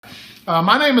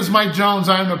My name is Mike Jones.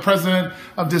 I am the president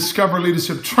of Discover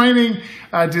Leadership Training.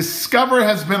 Discover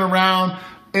has been around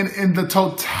in the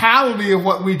totality of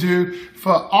what we do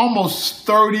for almost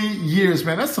 30 years,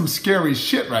 man. That's some scary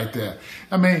shit right there.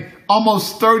 I mean,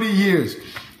 almost 30 years.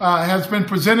 Has been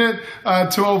presented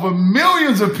to over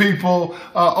millions of people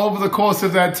over the course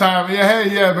of that time.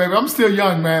 Yeah, baby, I'm still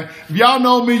young, man. If y'all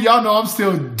know me, y'all know I'm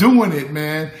still doing it,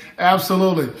 man.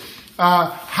 Absolutely.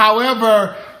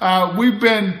 However, we've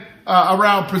been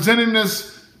around presenting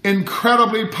this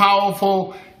incredibly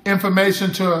powerful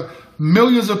information to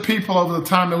millions of people over the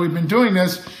time that we've been doing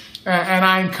this. And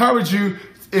I encourage you,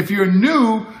 if you're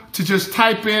new, to just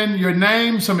type in your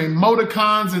name, some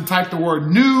emoticons, and type the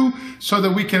word new so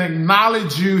that we can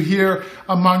acknowledge you here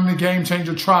among the Game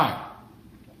Changer tribe.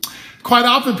 Quite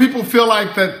often people feel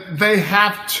like that they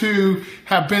have to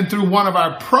have been through one of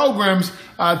our programs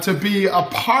to be a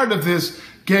part of this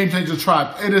Game Changer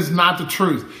tribe. It is not the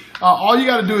truth. All you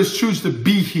got to do is choose to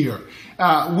be here.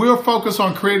 We're focused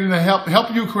on creating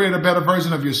help you create a better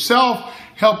version of yourself,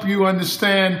 help you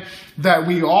understand that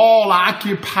we all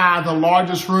occupy the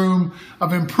largest room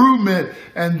of improvement,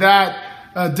 and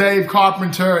that Dave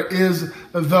Carpenter is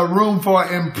the room for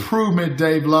improvement,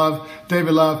 David Love,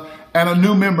 and a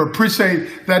new member.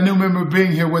 Appreciate that new member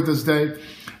being here with us, Dave.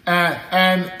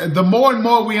 And the more and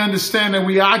more we understand that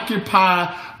we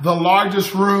occupy the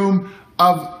largest room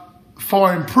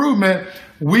for improvement,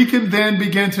 we can then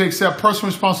begin to accept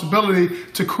personal responsibility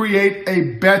to create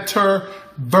a better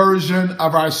version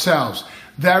of ourselves.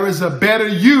 There is a better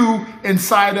you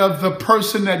inside of the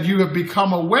person that you have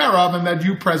become aware of and that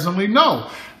you presently know.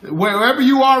 Wherever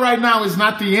you are right now is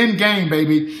not the end game,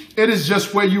 baby. It is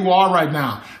just where you are right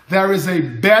now. There is a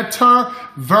better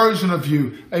version of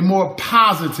you, a more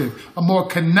positive, a more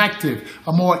connective,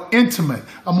 a more intimate,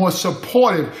 a more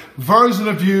supportive version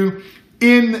of you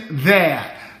in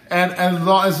there. And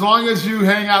as long as you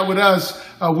hang out with us,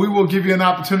 we will give you an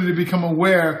opportunity to become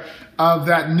aware of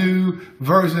that new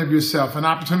version of yourself, an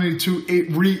opportunity to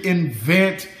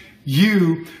reinvent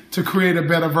you to create a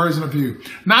better version of you.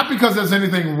 Not because there's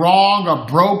anything wrong or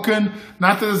broken,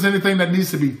 not that there's anything that needs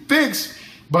to be fixed,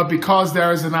 but because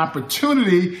there is an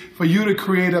opportunity for you to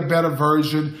create a better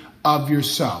version of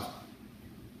yourself.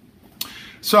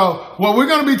 So what we're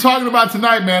going to be talking about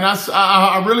tonight, man,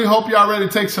 I really hope y'all ready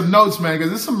to take some notes, man,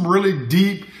 because there's some really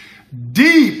deep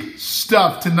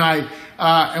stuff tonight.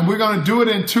 And we're going to do it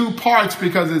in two parts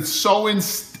because it's so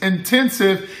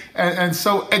intensive and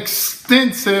so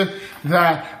extensive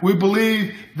that we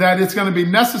believe that it's going to be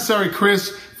necessary, Chris,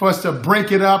 for us to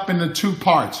break it up into two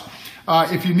parts.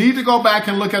 If you need to go back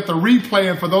and look at the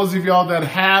replay, and for those of y'all that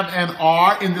have and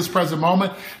are in this present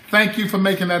moment, thank you for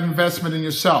making that investment in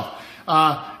yourself.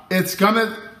 It's going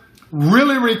to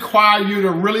really require you to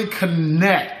really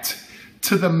connect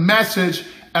to the message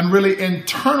and really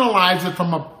internalize it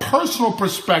from a personal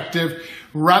perspective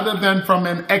rather than from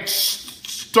an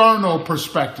external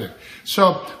perspective.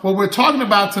 So what we're talking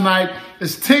about tonight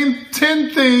is 10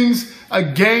 things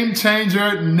a game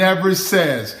changer never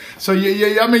says. So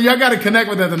y'all got to connect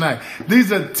with that tonight.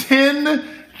 These are 10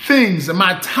 things,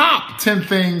 my top 10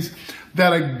 things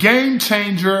that a game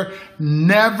changer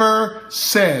never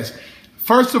says.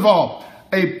 First of all,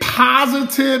 a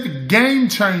positive game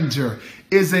changer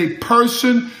is a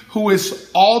person who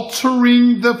is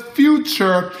altering the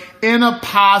future in a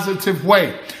positive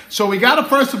way. So we got to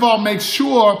first of all make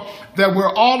sure that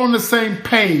we're all on the same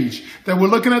page, that we're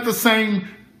looking at the same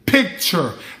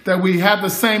picture, that we have the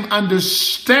same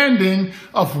understanding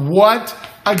of what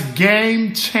a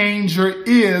game changer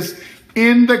is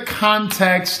in the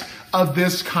context of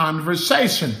this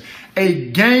conversation.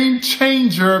 A game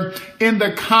changer in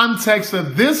the context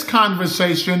of this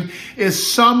conversation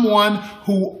is someone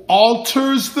who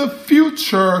alters the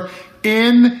future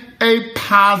in a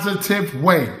positive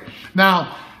way.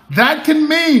 Now, that can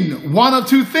mean one of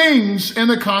two things in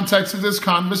the context of this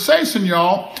conversation,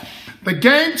 y'all. The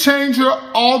game changer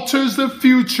alters the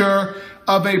future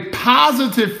of a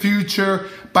positive future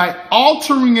by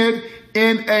altering it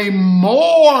in a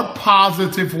more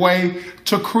positive way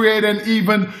to create an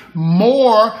even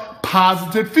more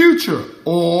positive future.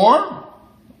 Or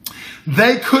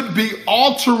they could be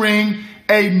altering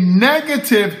a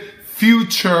negative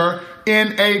future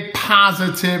in a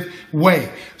positive way.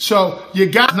 So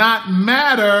you got not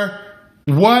matter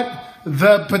what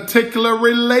the particular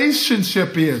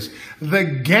relationship is. The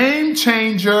game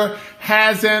changer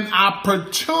has an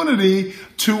opportunity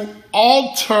to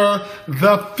alter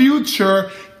the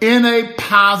future in a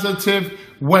positive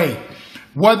way.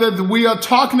 Whether we are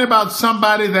talking about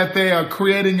somebody that they are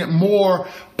creating a more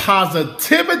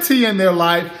positivity in their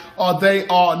life, or they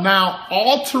are now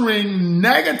altering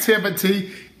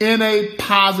negativity in a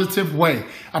positive way.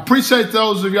 I appreciate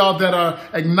those of y'all that are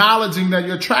acknowledging that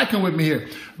you're tracking with me here.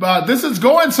 But this is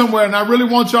going somewhere, and I really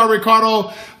want y'all,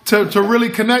 Ricardo, to really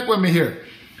connect with me here.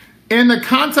 In the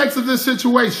context of this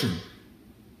situation,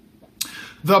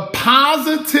 the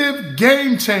positive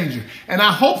game changer, and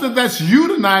I hope that that's you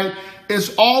tonight,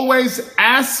 is always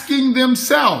asking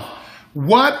themselves,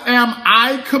 what am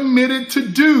I committed to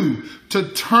do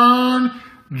to turn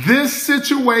this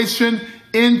situation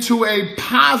into a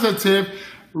positive,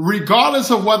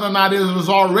 regardless of whether or not it was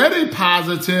already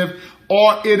positive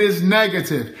or it is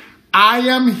negative? I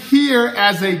am here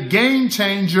as a game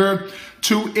changer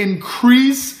to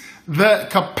increase the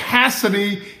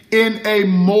capacity in a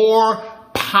more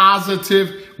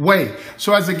positive way.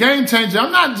 So as a game changer,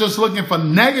 I'm not just looking for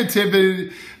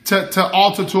negativity to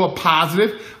alter to a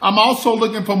positive. I'm also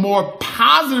looking for more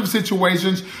positive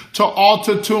situations to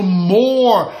alter to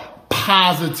more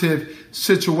positive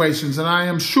situations. And I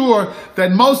am sure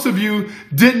that most of you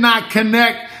did not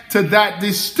connect to that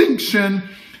distinction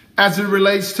as it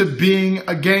relates to being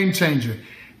a game changer.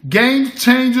 Game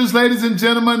changers, ladies and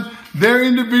gentlemen, they're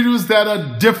individuals that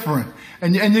are different.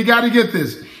 And you got to get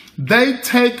this. They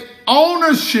take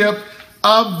ownership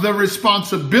of the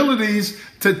responsibilities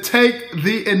to take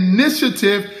the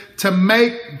initiative to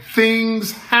make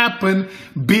things happen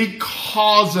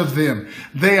because of them.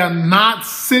 They are not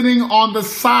sitting on the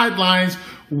sidelines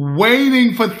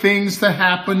waiting for things to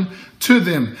happen to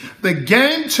them. The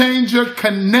game changer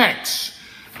connects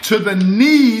to the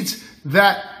needs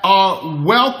that are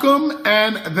welcome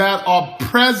and that are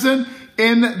present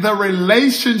in the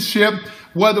relationship,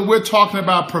 whether we're talking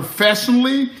about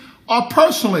professionally or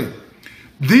personally.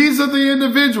 These are the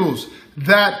individuals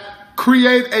that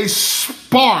create a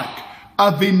spark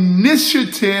of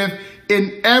initiative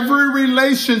in every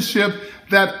relationship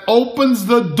that opens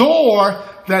the door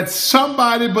that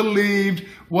somebody believed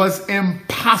was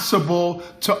impossible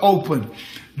to open.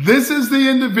 This is the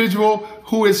individual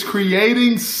who is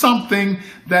creating something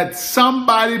that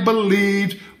somebody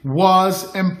believed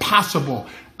was impossible.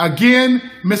 Again,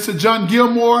 Mr. John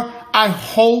Gilmore, I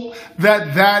hope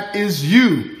that that is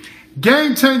you.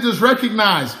 Game changers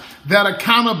recognize that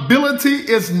accountability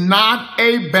is not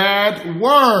a bad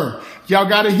word. Y'all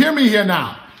got to hear me here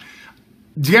now.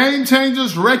 Game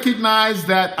changers recognize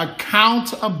that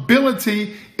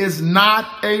accountability is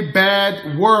not a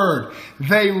bad word.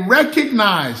 They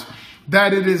recognize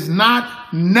that it is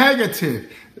not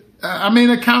negative.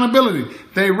 Accountability.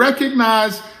 They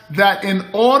recognize that in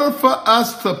order for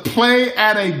us to play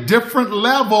at a different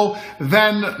level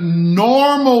than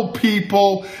normal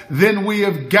people, then we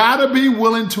have got to be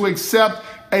willing to accept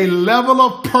a level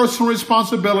of personal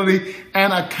responsibility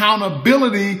and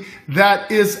accountability that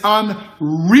is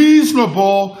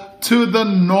unreasonable to the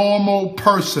normal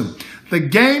person. The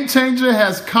game changer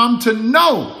has come to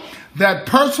know that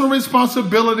personal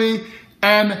responsibility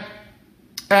and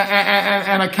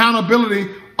accountability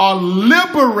are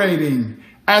liberating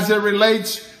as it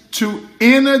relates to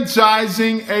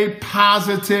energizing a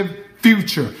positive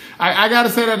future. I got to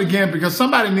say that again because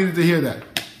somebody needed to hear that.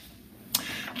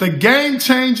 The game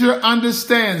changer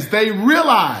understands, they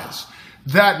realize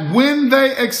that when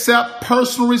they accept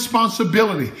personal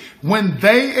responsibility, when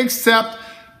they accept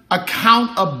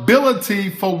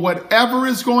accountability for whatever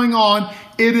is going on,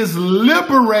 it is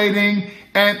liberating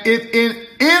and it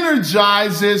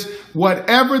energizes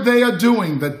whatever they are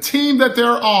doing, the team that they're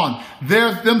on,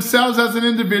 themselves as an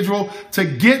individual, to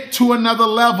get to another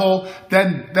level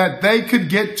that they could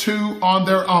get to on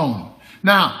their own.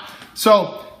 Now,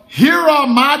 so here are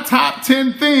my top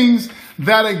 10 things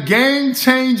that a game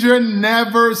changer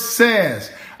never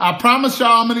says. I promise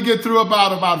y'all I'm going to get through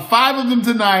about 5 of them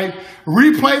tonight.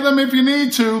 Replay them if you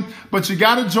need to, but you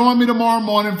got to join me tomorrow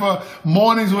morning for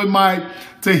Mornings with Mike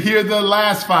to hear the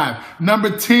last 5.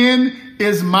 Number 10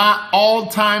 is my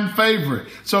all-time favorite.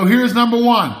 So here's number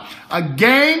 1. A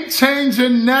game changer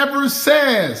never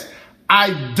says,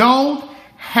 I don't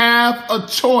have a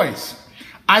choice.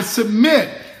 I submit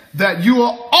that you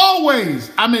are always,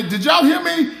 did y'all hear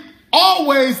me?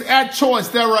 Always at choice.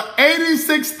 There are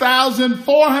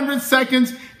 86,400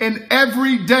 seconds in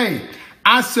every day.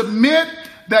 I submit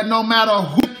that no matter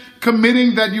who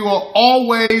committing, that you are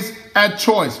always at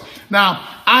choice. Now,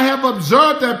 I have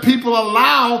observed that people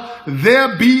allow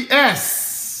their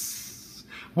BS.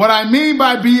 What I mean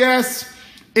by BS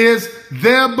is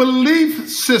their belief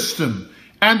system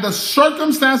and the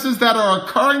circumstances that are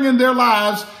occurring in their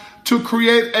lives to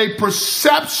create a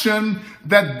perception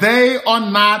that they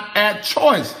are not at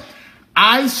choice.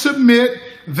 I submit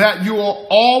that you are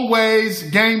always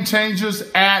game changers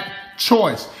at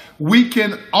choice. We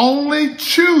can only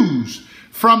choose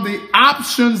from the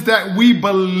options that we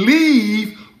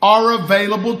believe are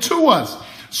available to us.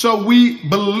 So we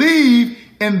believe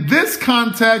in this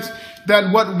context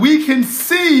that what we can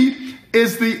see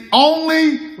is the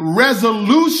only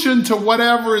resolution to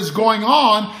whatever is going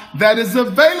on that is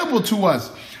available to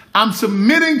us. I'm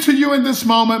submitting to you in this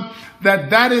moment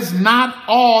that that is not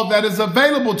all that is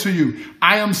available to you.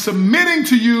 I am submitting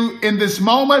to you in this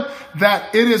moment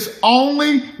that it is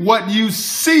only what you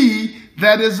see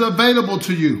that is available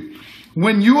to you.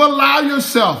 When you allow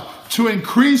yourself to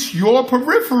increase your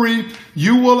periphery,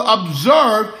 you will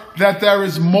observe that there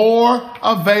is more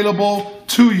available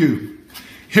to you.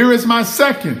 Here is my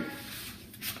second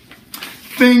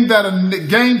thing that a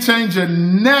game changer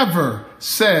never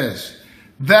says.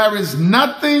 There is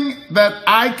nothing that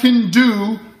I can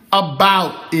do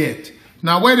about it.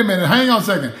 Now, wait a minute. Hang on a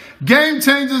second. Game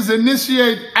changers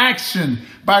initiate action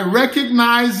by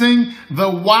recognizing the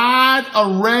wide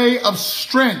array of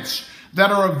strengths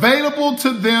that are available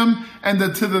to them and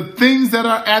to the things that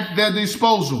are at their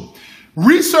disposal.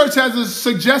 Research has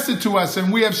suggested to us,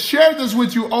 and we have shared this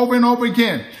with you over and over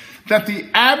again, that the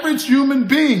average human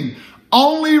being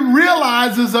only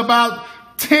realizes about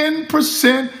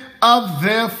 10% of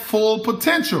their full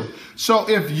potential. So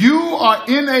if you are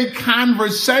in a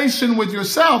conversation with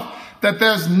yourself that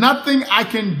there's nothing I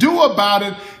can do about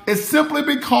it, it's simply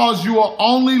because you are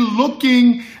only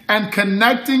looking and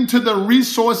connecting to the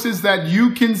resources that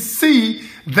you can see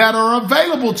that are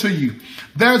available to you.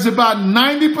 There's about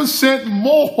 90%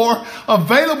 more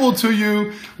available to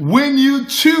you when you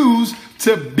choose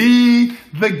to be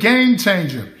the game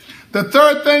changer. The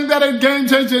third thing that a game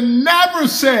changer never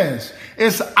says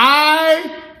is,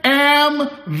 I am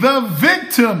the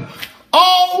victim.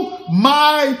 Oh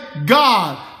my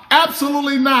God.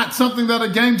 Absolutely not something that a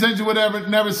game changer would ever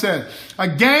never say. A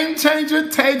game changer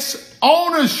takes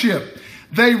ownership.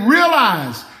 They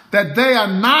realize that they are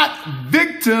not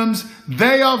victims,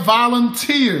 they are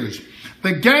volunteers.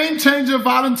 The game changer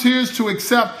volunteers to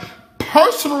accept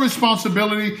personal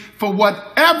responsibility for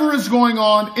whatever is going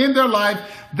on in their life.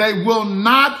 They will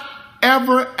not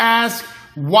ever ask,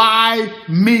 why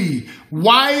me?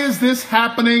 Why is this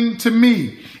happening to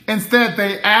me? Instead,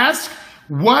 they ask,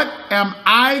 what am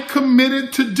I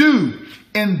committed to do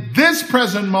in this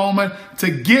present moment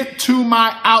to get to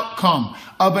my outcome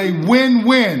of a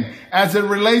win-win as it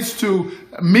relates to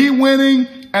me winning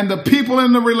and the people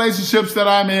in the relationships that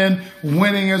I'm in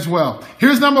winning as well.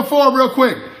 Here's number 4 real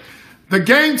quick. The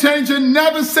game changer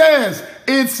never says,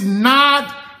 it's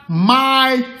not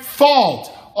my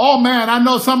fault. Oh man, I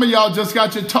know some of y'all just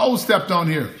got your toes stepped on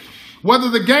here. Whether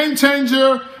the game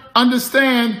changer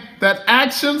understand that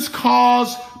actions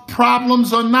cause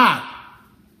problems or not,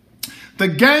 the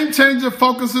game changer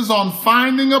focuses on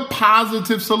finding a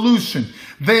positive solution.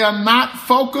 They are not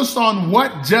focused on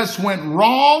what just went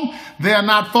wrong. They are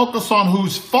not focused on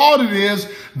whose fault it is.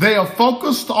 They are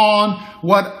focused on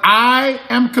what I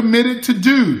am committed to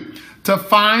do to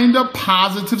find a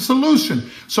positive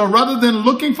solution. So rather than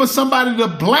looking for somebody to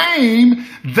blame,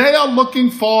 they are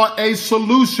looking for a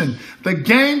solution. The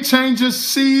game changer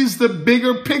sees the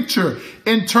bigger picture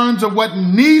in terms of what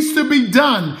needs to be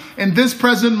done in this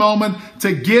present moment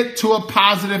to get to a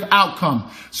positive outcome.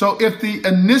 So if the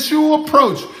initial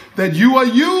approach that you are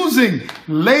using,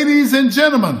 ladies and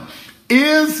gentlemen,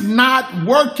 is not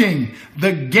working,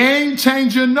 the game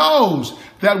changer knows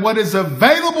that what is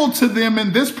available to them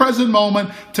in this present moment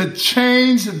to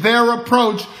change their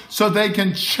approach so they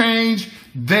can change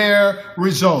their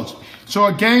results. So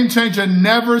a game changer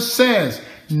never says,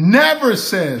 it's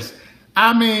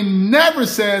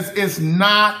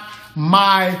not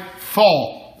my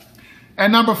fault.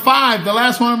 And number 5, the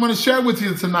last one I'm going to share with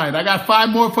you tonight. I got 5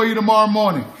 more for you tomorrow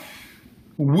morning.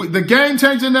 The game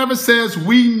changer never says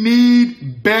we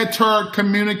need better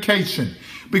communication,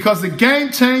 because the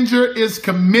game changer is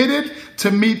committed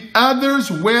to meet others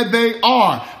where they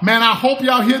are. Man, I hope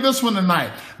y'all hear this one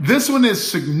tonight. This one is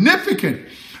significant.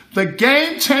 The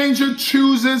game changer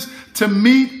chooses to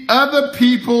meet other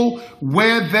people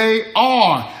where they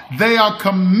are. They are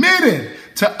committed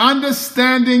to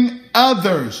understanding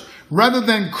others rather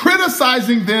than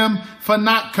criticizing them for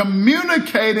not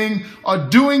communicating or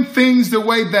doing things the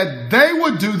way that they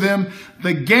would do them.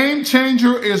 The game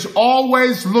changer is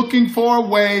always looking for a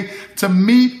way to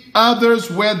meet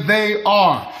others where they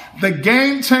are. The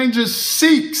game changer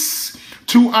seeks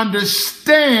to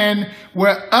understand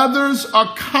where others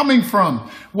are coming from,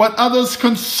 what others'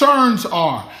 concerns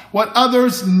are, what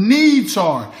others' needs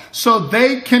are, so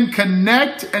they can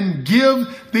connect and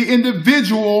give the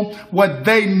individual what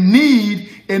they need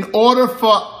in order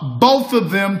for both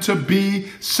of them to be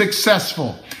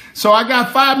successful. So I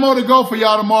got 5 more to go for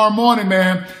y'all tomorrow morning,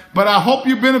 man. But I hope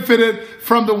you benefited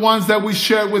from the ones that we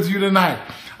shared with you tonight.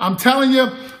 I'm telling you,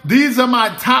 these are my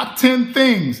top 10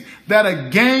 things that a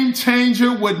game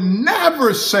changer would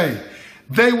never say.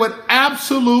 They would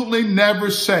absolutely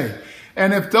never say.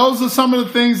 And if those are some of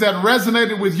the things that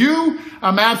resonated with you,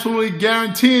 I'm absolutely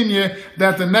guaranteeing you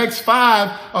that the next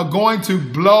 5 are going to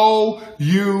blow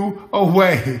you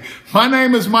away. My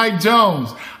name is Mike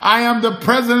Jones. I am the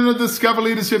president of Discover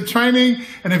Leadership Training.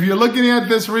 And if you're looking at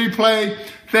this replay,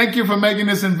 thank you for making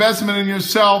this investment in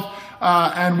yourself.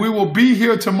 And we will be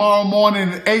here tomorrow morning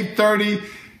at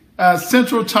 8:30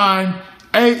 Central Time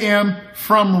a.m.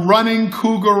 from Running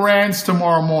Cougar Ranch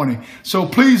tomorrow morning. So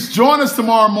please join us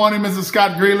tomorrow morning, Mr.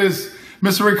 Scott Grealish,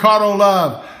 Mr. Ricardo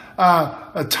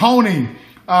Love, Tony,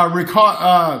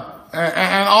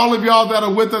 and all of y'all that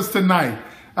are with us tonight.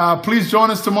 Please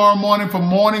join us tomorrow morning for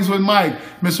Mornings with Mike,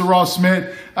 Mr. Ross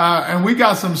Smith. And we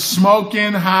got some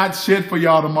smoking hot shit for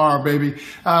y'all tomorrow, baby.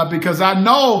 Because I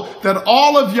know that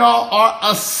all of y'all are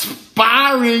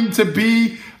aspiring to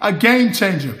be a game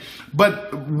changer.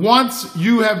 But once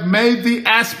you have made the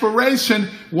aspiration,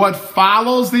 what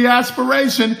follows the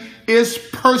aspiration is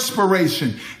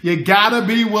perspiration. You gotta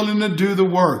be willing to do the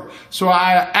work. So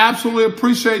I absolutely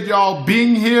appreciate y'all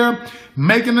being here,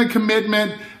 making the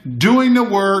commitment, doing the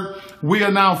work. We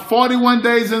are now 41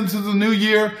 days into the new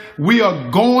year. We are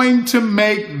going to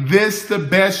make this the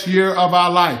best year of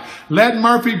our life. Let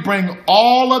Murphy bring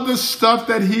all of the stuff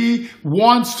that he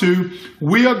wants to.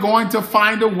 We are going to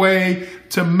find a way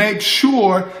to make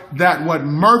sure that what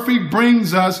Murphy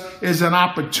brings us is an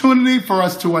opportunity for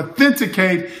us to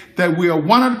authenticate that we are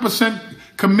 100%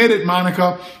 committed,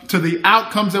 Monica, to the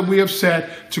outcomes that we have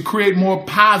set to create more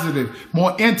positive,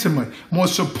 more intimate, more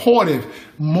supportive,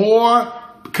 more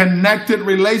connected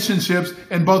relationships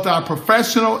in both our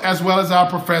professional as well as our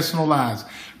professional lives.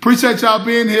 Appreciate y'all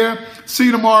being here. See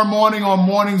you tomorrow morning on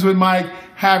Mornings with Mike.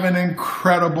 Have an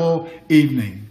incredible evening.